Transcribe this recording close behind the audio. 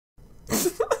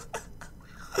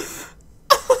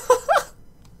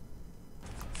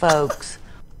folks.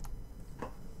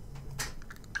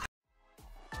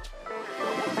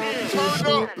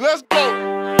 Let's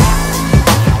go.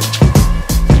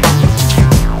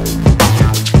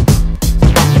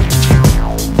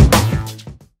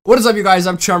 What is up, you guys?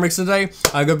 I'm Charmix. Today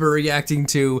I'm going to be reacting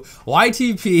to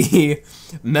YTP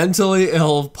mentally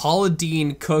ill Paula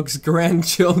Deen cooks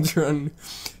grandchildren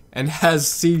and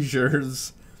has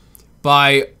seizures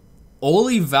by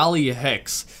Oli Valley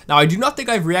Hicks. Now, I do not think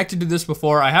I've reacted to this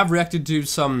before. I have reacted to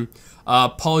some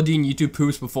Paula Deen YouTube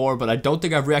poops before, but I don't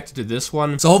think I've reacted to this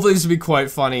one. So hopefully this will be quite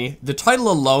funny. The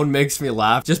title alone makes me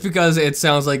laugh just because it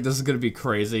sounds like this is going to be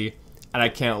crazy. And I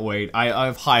can't wait. I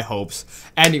have high hopes.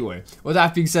 Anyway, with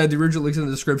that being said, the original link's in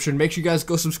the description. Make sure you guys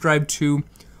go subscribe to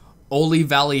Oli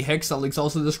Valley Hicks. That link's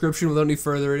also in the description. Without any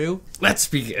further ado, let's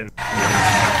begin.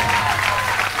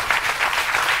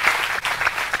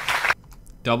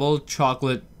 Double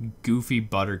chocolate goofy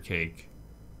butter cake.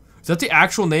 Is that the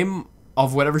actual name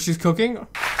of whatever she's cooking?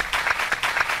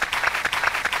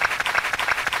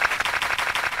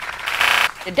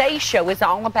 Today's show is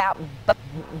all about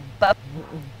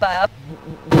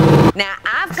now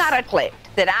I've got a clip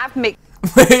that I've mixed.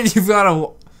 Wait, you've got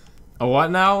a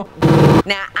what now?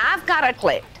 Now I've got a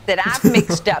clip that I've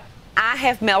mixed up. I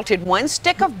have melted 1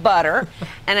 stick of butter,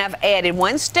 and I've added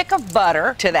 1 stick of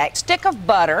butter to that stick of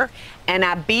butter, and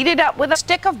I beat it up with a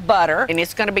stick of butter, and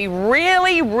it's going to be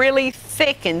really, really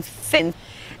thick and thin,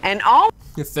 and all.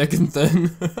 Thick and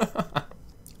thin. A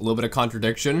little bit of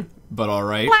contradiction, but all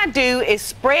right. All I do is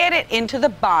spread it into the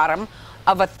bottom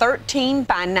of a 13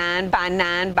 by 9 by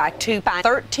 9 by 2 by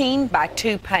 13 by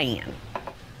 2 pan.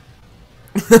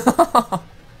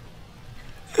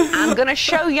 I'm gonna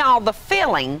show y'all the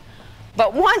filling,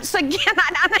 but once again,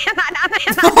 I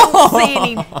don't see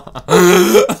any.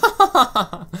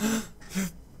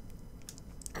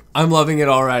 I'm loving it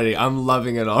already. I'm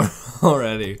loving it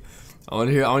already. I want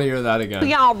to hear that again.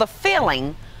 Y'all the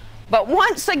filling. But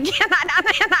once again,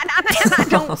 I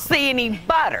don't see any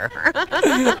butter. Butter.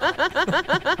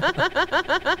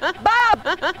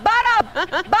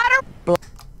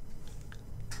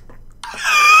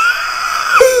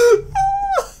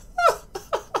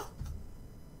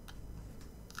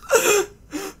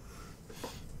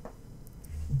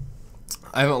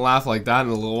 I haven't laughed like that in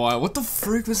a little while. What the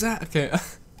freak was that? Okay.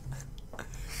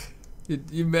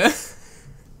 you missed.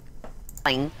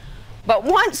 But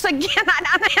once again,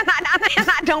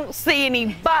 I don't see any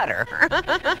butter.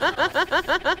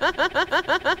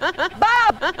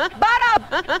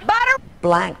 Butter.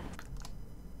 Black.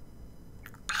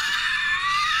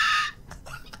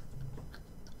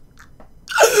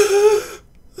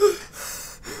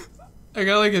 I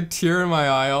got like a tear in my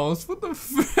eye almost. What the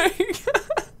frick?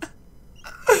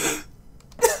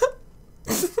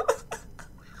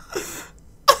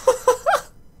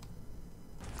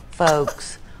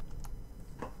 Folks.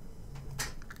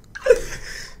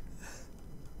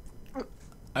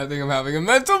 I think I'm having a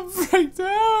mental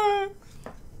breakdown.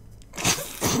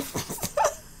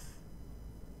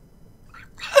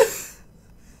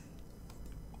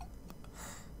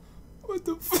 What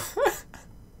the fuck?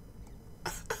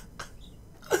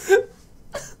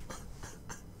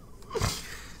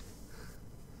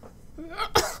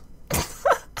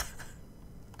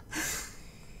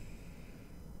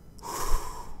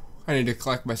 I need to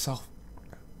collect myself.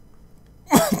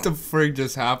 What the frig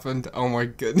just happened? Oh my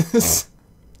goodness.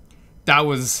 That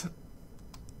was,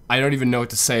 I don't even know what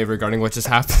to say regarding what just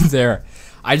happened there.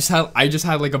 I just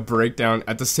had like a breakdown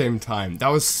at the same time. That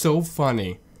was so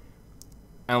funny.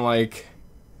 And like,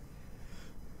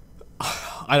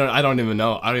 I don't even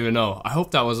know. I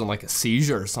hope that wasn't like a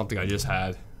seizure or something I just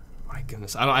had. My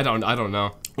goodness. I don't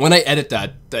know. When I edit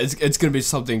that, it's gonna be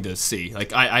something to see.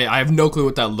 Like I have no clue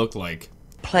what that looked like.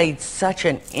 Played such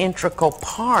an integral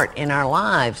part in our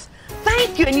lives.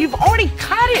 Thank you, and you've already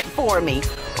cut it for me.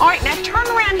 All right, now turn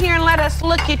around here and let us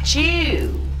look at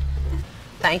you.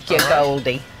 Thank you,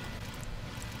 Goldie.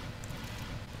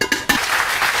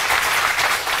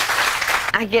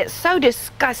 I get so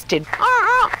disgusted.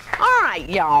 All right,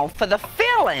 y'all, for the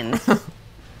filling,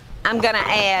 I'm gonna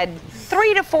add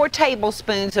 3 to 4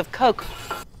 tablespoons of cocoa.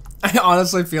 I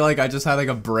honestly feel like I just had like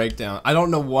a breakdown. I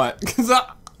don't know what, because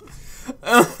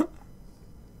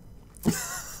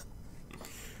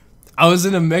I was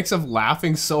in a mix of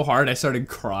laughing so hard I started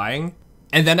crying,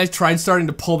 and then I tried starting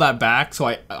to pull that back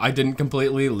so I didn't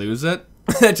completely lose it.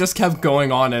 It just kept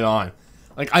going on and on.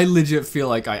 Like, I legit feel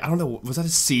like I don't know, was that a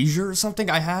seizure or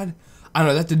something I had? I don't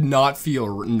know, that did not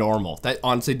feel normal. That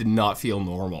honestly did not feel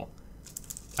normal.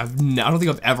 I don't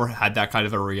think I've ever had that kind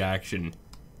of a reaction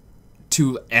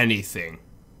to anything.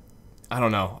 I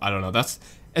don't know.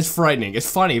 It's frightening.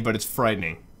 It's funny, but it's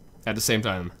frightening. at the same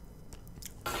time.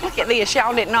 Look at this.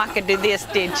 Y'all didn't know I could do this,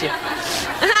 did you?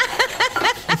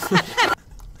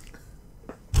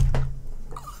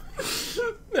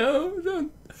 No,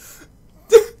 don't.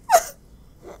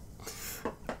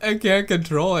 I can't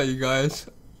control it, you guys.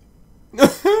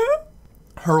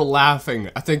 Her laughing.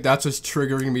 I think that's what's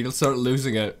triggering me to start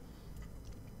losing it.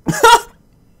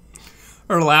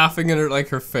 Her laughing and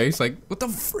her face, like, what the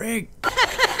frig?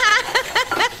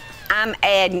 I'm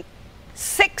adding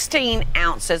 16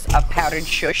 ounces of powdered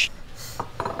shush.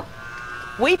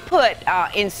 We put,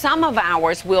 in some of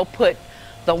ours, we'll put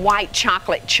the white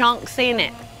chocolate chunks in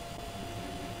it.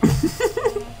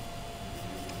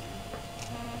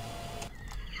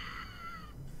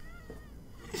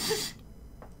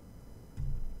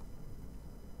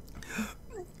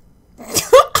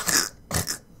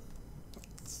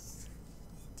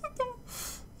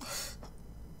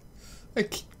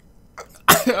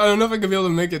 I don't know if I can be able to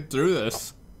make it through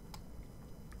this.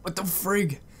 What the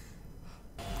frig?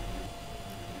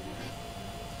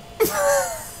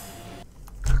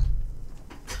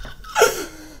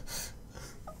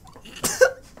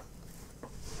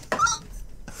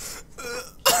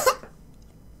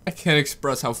 I can't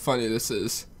express how funny this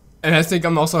is. And I think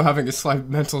I'm also having a slight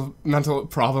mental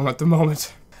problem at the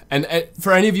moment. And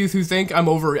for any of you who think I'm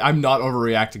not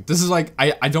overreacting. This is like,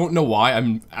 I don't know why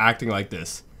I'm acting like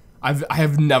this. I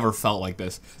have never felt like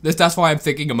this. That's why I'm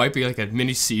thinking it might be like a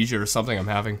mini seizure or something I'm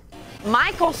having.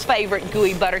 Michael's favorite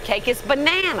gooey butter cake is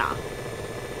banana.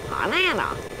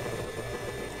 Banana.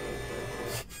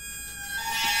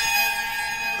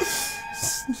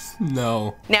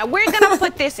 No. Now we're gonna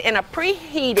put this in a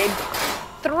preheated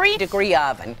 3-degree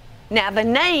oven. Now the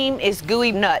name is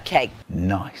gooey nut cake.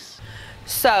 Nice.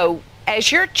 So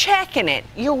as you're checking it,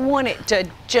 you'll want it to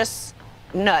just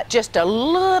nut just a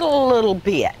little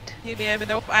bit. Yes,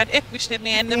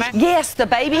 the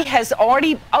baby has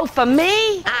already, oh, for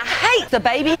me, I hate the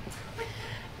baby.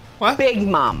 What? Big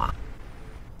Mama.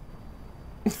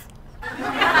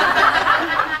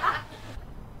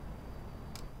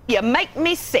 You make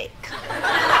me sick.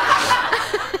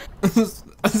 This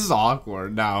is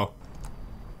awkward now.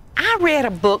 I read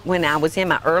a book when I was in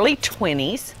my early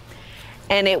 20s,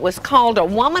 and it was called A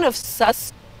Woman of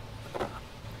Sus.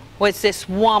 Was this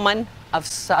woman of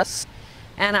sus?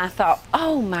 And I thought,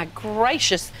 oh my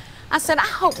gracious. I said, I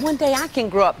hope one day I can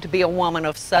grow up to be a woman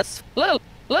of sus.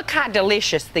 Look how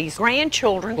delicious these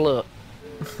grandchildren look.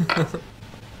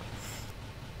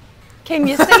 Can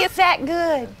you see it's that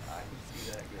good?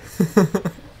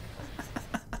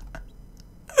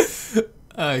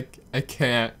 I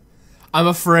can't. I'm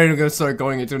afraid I'm gonna start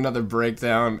going into another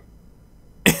breakdown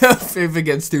if it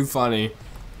gets too funny.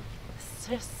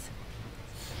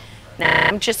 Now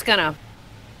I'm just gonna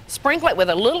sprinkle it with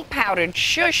a little powdered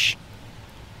shush.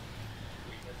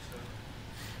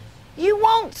 You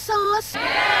want sauce?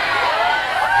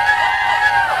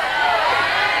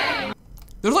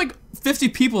 There's like 50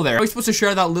 people there. How are we supposed to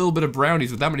share that little bit of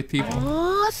brownies with that many people?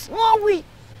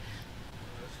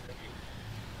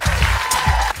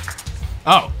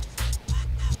 Oh.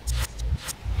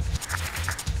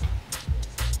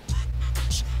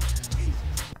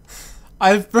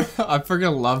 I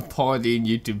freaking love Paula Deen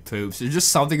YouTube poops. There's just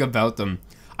something about them.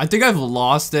 I think I've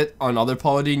lost it on other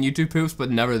Paula Deen YouTube poops,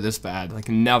 but never this bad. Like,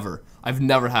 never. I've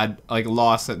never had, like,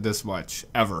 lost it this much.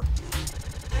 Ever.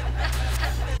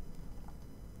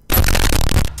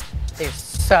 They're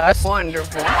so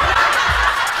wonderful.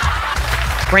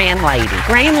 Grand lady.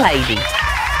 Grand lady.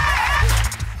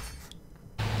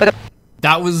 But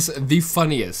that was the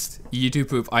funniest YouTube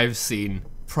poop I've seen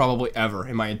probably ever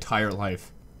in my entire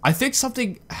life. I think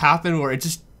something happened where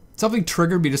something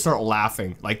triggered me to start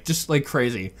laughing, just like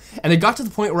crazy. And it got to the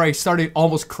point where I started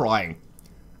almost crying.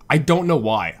 I don't know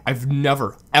why. I've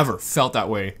never, ever felt that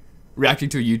way reacting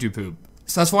to a YouTube poop.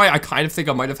 So that's why I kind of think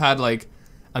I might have had like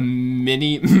a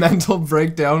mini mental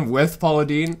breakdown with Paula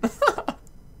Deen.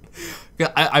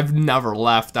 I've never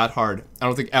laughed that hard. I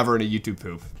don't think ever in a YouTube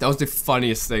poop. That was the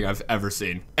funniest thing I've ever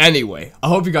seen. Anyway, I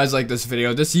hope you guys like this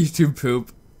video. This YouTube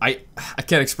poop, I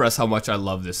can't express how much I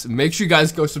love this. Make sure you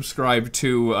guys go subscribe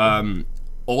to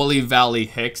Oli Valley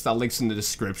Hicks. That link's in the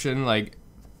description. Like,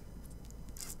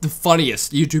 the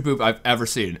funniest YouTube poop I've ever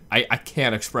seen. I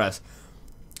can't express.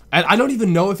 And I don't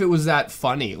even know if it was that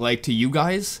funny, like, to you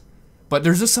guys. But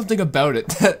there's just something about it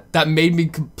that made me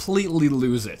completely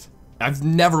lose it. I've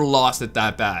never lost it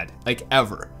that bad, like,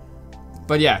 ever.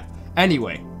 But yeah,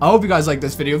 anyway, I hope you guys liked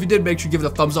this video. If you did, make sure you give it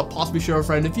a thumbs up, possibly share with a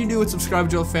friend. If you're new, subscribe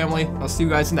to the family. I'll see you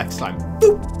guys next time.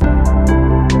 Boop!